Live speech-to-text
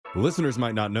Listeners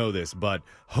might not know this, but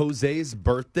Jose's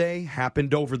birthday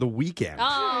happened over the weekend.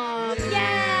 Oh,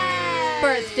 yeah!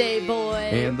 Birthday boy.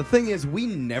 And the thing is, we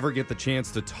never get the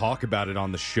chance to talk about it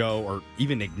on the show or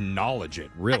even acknowledge it,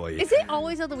 really. Is it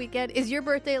always on the weekend? Is your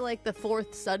birthday like the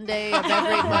fourth Sunday of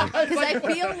every month? Because I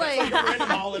feel like... Random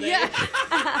holiday. Yeah.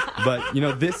 But,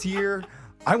 this year,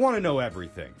 I want to know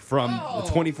everything. From the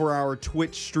 24-hour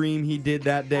Twitch stream he did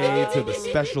that day to the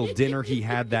special dinner he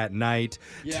had that night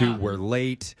to we're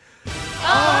late.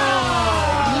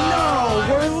 Oh,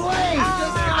 No, we're late!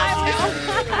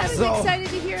 I was So- excited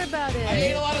to hear about I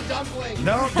it. ate a lot of dumplings.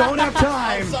 No, don't have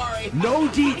time. I'm sorry. No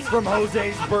deets from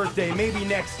Jose's birthday. Maybe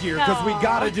next year, because we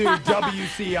got to do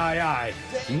WCII.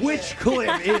 Which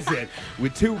clip is it?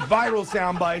 With 2 viral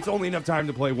sound bites, only enough time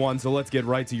to play one, so let's get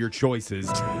right to your choices.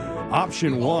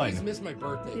 Option Always 1 miss my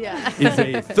birthday. Yeah. is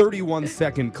a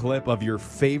 31-second clip of your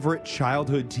favorite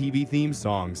childhood TV theme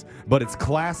songs, but it's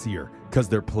classier because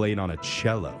they're played on a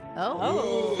cello.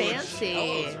 Oh, Ooh, fancy.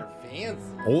 cellos are fancy.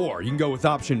 Or you can go with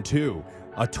option 2,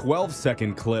 a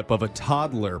 12-second clip of a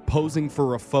toddler posing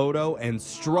for a photo and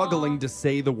struggling to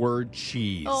say the word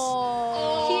cheese.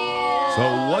 Oh,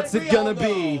 So what's it we all gonna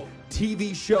be? know.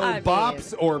 TV show I mean-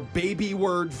 bops or baby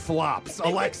word flops?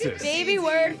 Alexis. Baby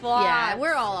word flop. yeah,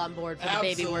 we're all on board for the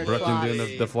baby word Absolutely. Brooklyn flop.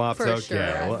 doing the flops? For Okay. sure.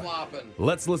 Well, Flopping.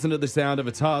 let's listen to the sound of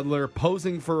a toddler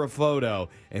posing for a photo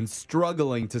and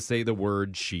struggling to say the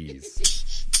word cheese.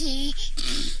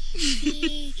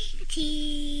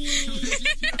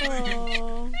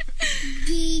 Oh.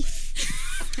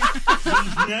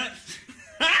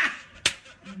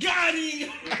 Got him!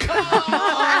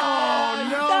 Oh,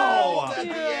 no! At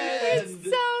the end.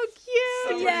 So cute.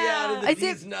 Somebody added the Is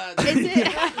these it- nuts. Is it?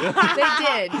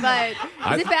 They did, but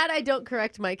is it bad I don't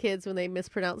correct my kids when they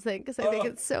mispronounce things because I think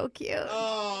it's so cute.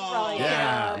 Oh,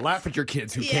 Yeah, laugh at your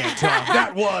kids who can't talk.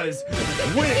 That was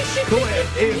which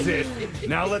clip is it?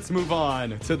 Now let's move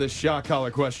on to the shot collar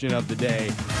question of the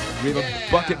day. We have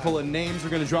a bucket full of names.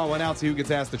 We're going to draw one out, see who gets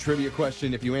asked the trivia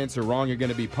question. If you answer wrong, you're going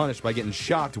to be punished by getting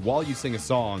shocked while you sing a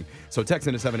song. So text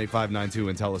into 78592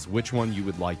 and tell us which one you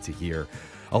would like to hear.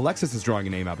 Alexis is drawing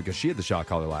a name out because she had the shot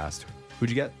collar last. Who'd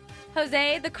you get?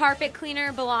 Jose, the carpet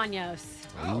cleaner, Bolaños.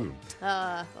 Ooh.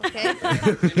 Okay.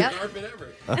 Favorite Yep. carpet ever.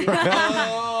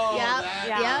 Oh, Yep.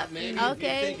 that- Yep. maybe if you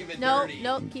Okay. think of it Nope. dirty.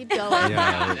 Nope. Keep going.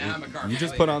 Yeah, Now I'm a carpet you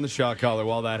just put cleaner. on the shot collar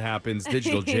while that happens.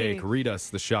 Digital Jake, read us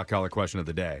the shot collar question of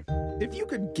the day. If you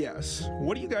could guess,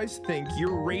 what do you guys think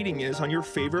your rating is on your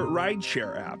favorite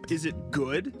rideshare app? Is it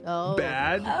good, Oh.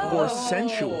 bad, or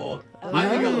sensual? I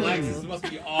think Alexis must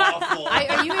be awful.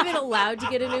 Are you even allowed to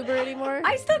get an Uber anymore?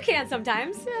 I still can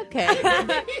sometimes. Okay.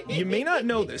 You may not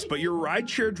know this, but your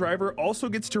rideshare driver also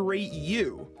gets to rate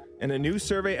you. And a new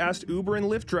survey asked Uber and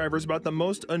Lyft drivers about the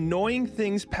most annoying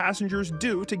things passengers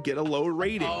do to get a low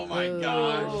rating. Oh my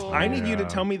gosh. I need you to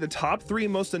tell me the top 3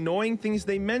 most annoying things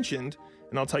they mentioned,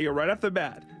 and I'll tell you right off the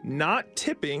bat. Not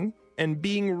tipping and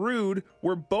being rude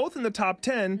were both in the top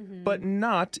 10, but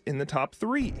not in the top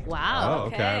 3. Wow. Oh,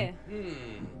 okay.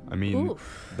 I mean,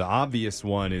 Oof. the obvious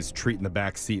one is treating the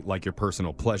back seat like your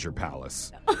personal pleasure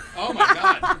palace. Oh my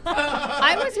god.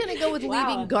 I was gonna go with Wow.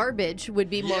 leaving garbage would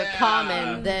be more Yeah.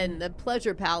 common than the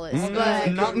pleasure palace,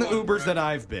 but Not in the Ubers that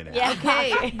I've been in. Yeah.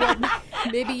 okay. Well,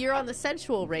 maybe you're on the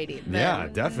sensual rating. then. Yeah,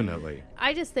 definitely.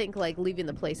 I just think like leaving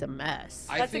the place a mess.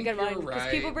 I That's a think good one. you're Because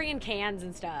right. people bring in cans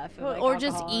and stuff. and, like, Or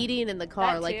just alcohol. eating in the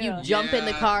car. That Like you too. jump in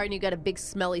the Yeah. car and you got a big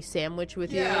smelly sandwich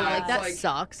with you. Yeah, Like it's that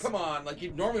sucks. Come on, like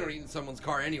you normally don't eat in someone's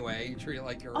car anyway. You treat it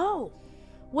like you're. Oh.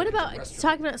 What about restaurant.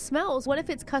 talking about smells? What if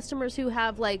it's customers who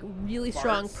have like really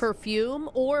strong Farts. perfume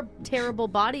or terrible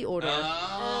body odor?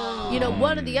 Oh. You know,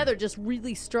 one or the other, just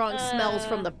really strong smells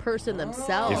from the person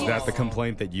themselves. Is that the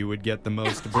complaint that you would get the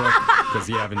most, Brooke? Because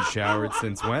you haven't showered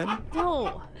since when?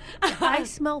 No, I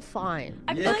smell fine.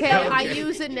 I feel like Okay, that I would-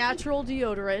 use a natural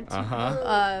deodorant.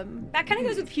 Uh-huh. That kind of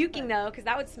goes with puking, though, because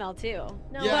that would smell too.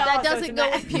 No, Yeah. that Also, doesn't it's go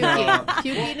a with puking. No.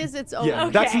 Puking is its own. Yeah,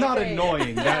 Okay, that's not great.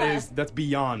 annoying. That's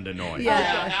beyond annoying.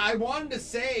 Yeah. Yeah, I wanted to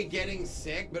say getting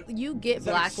sick, but You get Is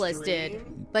that blacklisted.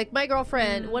 extreme? Like my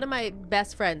girlfriend, one of my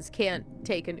best friends can't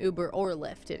take an Uber or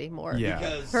Lyft anymore. Yeah.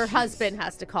 because Her she's- husband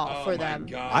has to call Oh for my them.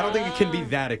 God. I don't think it can be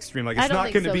that extreme. Like, I it's don't not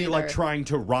think going to so be like either. trying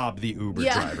to rob the Uber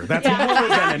Yeah. driver. That's more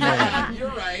than annoying. You're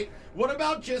right. What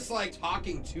about just like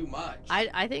talking too much?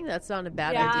 I think that's not a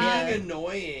bad Yeah. idea. Being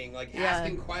annoying, like Yeah.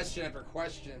 asking question after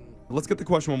question. Let's get the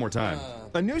question one more time.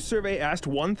 A new survey asked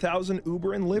 1,000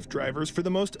 Uber and Lyft drivers for the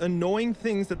most annoying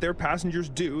things that their passengers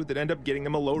do that end up getting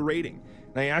them a low rating.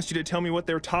 And I asked you to tell me what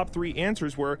their top 3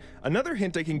 answers were. Another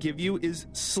hint I can give you is is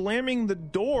slamming the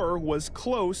door was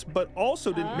close, but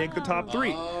also didn't make the top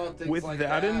 3. things With like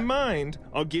that in that. mind,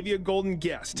 I'll give you a golden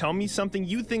guess. Tell me something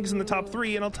you think is in the top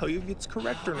 3, and I'll tell you if it's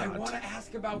correct or I want not. to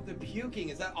ask about the puking.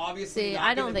 Is that obviously See, not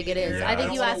I don't gonna think be it is. there? I think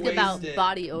don't you wanna ask waste about it.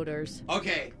 body odors.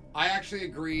 Okay, I actually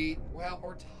agree. Well,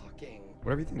 or talking.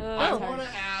 Whatever you think. I Oh, want to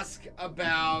ask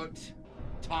about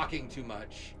talking too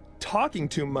much. Talking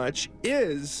too much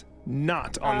is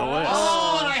not on the list.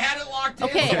 Oh, and I had it locked in.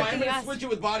 Okay. So I'm Yes. gonna switch it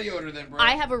with body odor then, bro.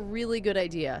 I have a really good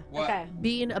idea. What? Okay.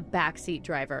 Being a backseat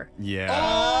driver. Yeah.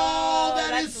 Oh, that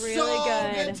that's is really so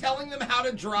good. good. Telling them how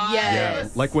to drive. Yes. Yeah,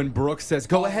 like when Brooke says,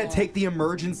 "Go ahead, take the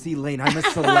emergency lane. I'm a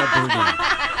celebrity."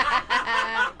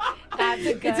 That's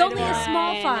a good It's only a one.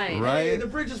 small fine. Hey, Right? the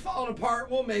bridge is falling apart.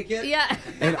 We'll make it. Yeah.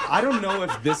 And I don't know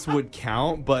if this would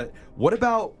count, but what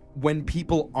about when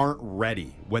people aren't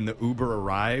ready when the Uber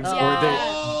arrives, or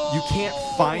you can't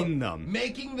find them,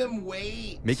 Making them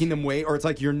wait. making them wait, or it's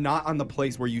like you're not on the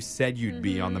place where you said you'd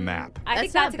be on the map. I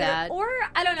think That's that's not a good. bad. Or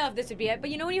I don't know if this would be it, but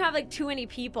you know when you have like too many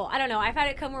people. I don't know. I've had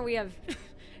it come where we have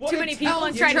Well, too it many people tells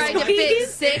and you trying Trying to to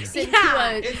squeeze. fit 6 into Yeah.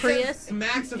 a It Prius. says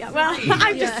max of Yeah, well, 3.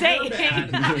 I'm just Yeah. saying.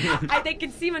 Bad. They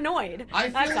can seem annoyed. I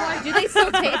feel That's all. like- Do they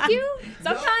still take you?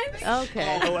 Sometimes.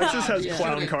 Okay. Oh, Alexis has you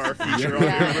clown shouldn't. car feature on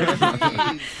Yeah. here.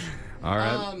 Jeez. All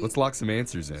right, let's lock some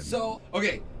answers in. So,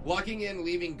 okay, locking in,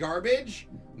 leaving garbage,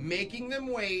 making them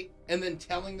wait, and then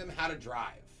telling them how to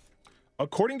drive.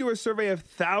 According to a survey of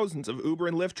thousands of Uber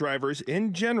and Lyft drivers,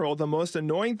 in general, the most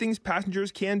annoying things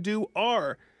passengers can do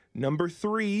are number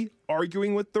 3,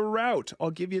 arguing with the route. I'll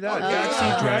give you that.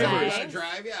 Backseat drivers. How to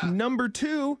drive, yeah. Number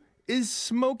 2 is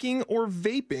smoking or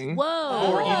vaping.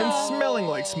 Whoa. Or even smelling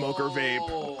like smoke or vape.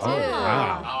 Oh,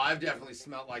 wow. Oh, I've definitely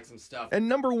smelled like some stuff. And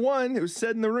number 1, it was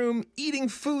said in the room, eating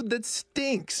food that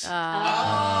stinks.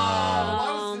 I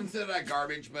was instead of that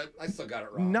garbage, but I still got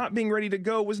it wrong. Not being ready to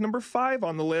go was number 5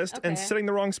 on the list, and Okay. setting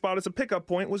the wrong spot as a pickup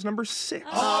point was number 6.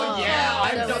 Oh, yeah,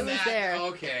 I've so it done was that. there.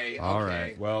 Okay. All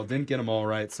right, well, didn't get them all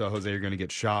right, so Jose, you're going to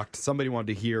get shocked. Somebody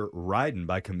wanted to hear "Riding"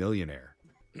 by Chameleonaire.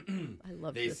 I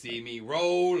love They this. see me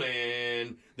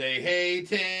rolling, they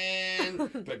hating,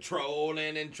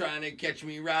 patrolling and trying to catch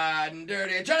me riding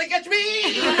dirty, and trying to catch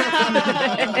me.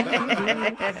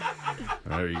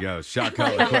 There you go. Shot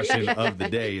collar question of the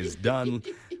day is done.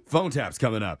 Phone taps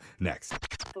coming up next.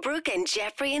 Brooke and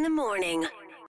Jeffrey in the morning.